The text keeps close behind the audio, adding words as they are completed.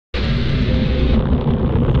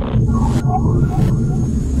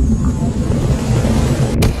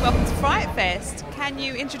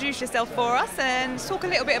introduce yourself for us and talk a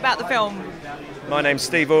little bit about the film? My name's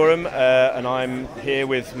Steve Oram, and I'm here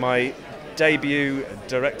with my debut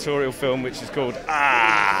directorial film, which is called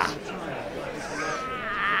AAAAAAAH.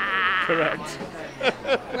 Correct.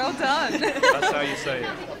 Well done. That's how you say it.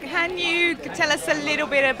 Can you tell us a little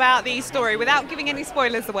bit about the story without giving any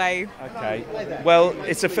spoilers away? Okay. Well,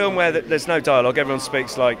 it's a film where there's no dialogue. Everyone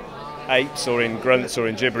speaks like apes or in grunts or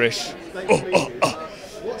in gibberish.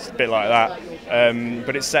 It's a bit like that.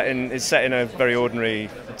 But it's set in a very ordinary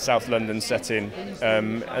South London setting,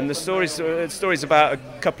 and the story's about a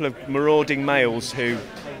couple of marauding males who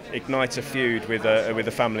ignite a feud with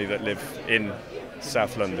a family that live in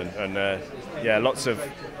South London, and yeah, lots of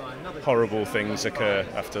horrible things occur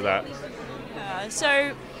after that.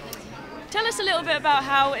 So, tell us a little bit about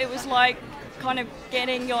how it was like, kind of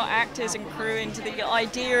getting your actors and crew into the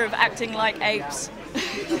idea of acting like apes.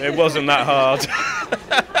 It wasn't that hard.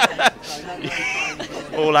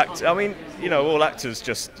 All actors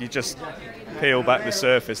just peel back the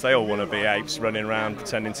surface. They all want to be apes, running around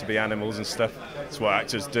pretending to be animals and stuff. That's what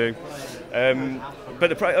actors do. But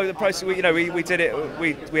the process, we did it.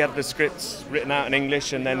 We had the scripts written out in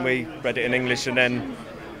English, and then we read it in English, and then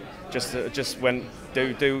just went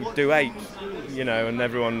do ape, and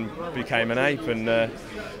everyone became an ape, and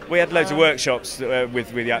we had loads of workshops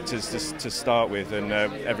with the actors to start with, and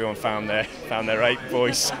everyone found their ape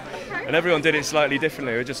voice, and everyone did it slightly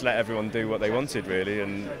differently. We just let everyone do what they wanted, really,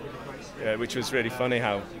 and which was really funny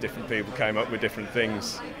how different people came up with different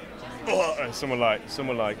things. And someone like, and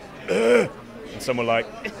someone like, do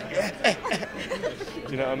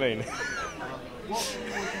you know what I mean?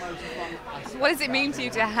 What does it mean to you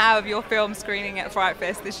to have your film screening at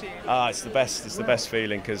FrightFest this year? It's the best. It's the best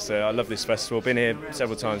feeling because I love this festival. I've been here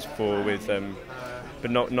several times before with,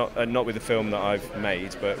 but not with the film that I've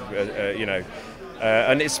made. But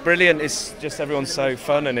and it's brilliant. It's just everyone's so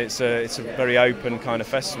fun, and it's a very open kind of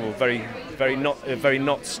festival. Very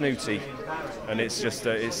not snooty, and it's just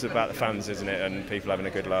it's about the fans, isn't it? And people having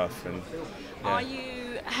a good laugh. And yeah. Are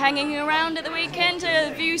you hanging around at the weekend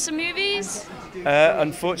to view some movies?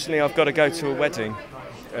 Unfortunately, I've got to go to a wedding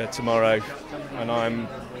tomorrow, and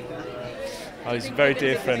it's a very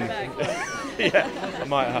dear friend. Yeah, I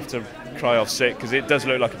might have to cry off sick because it does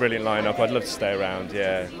look like a brilliant lineup. I'd love to stay around,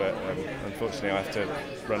 yeah, but unfortunately I have to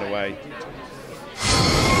run away.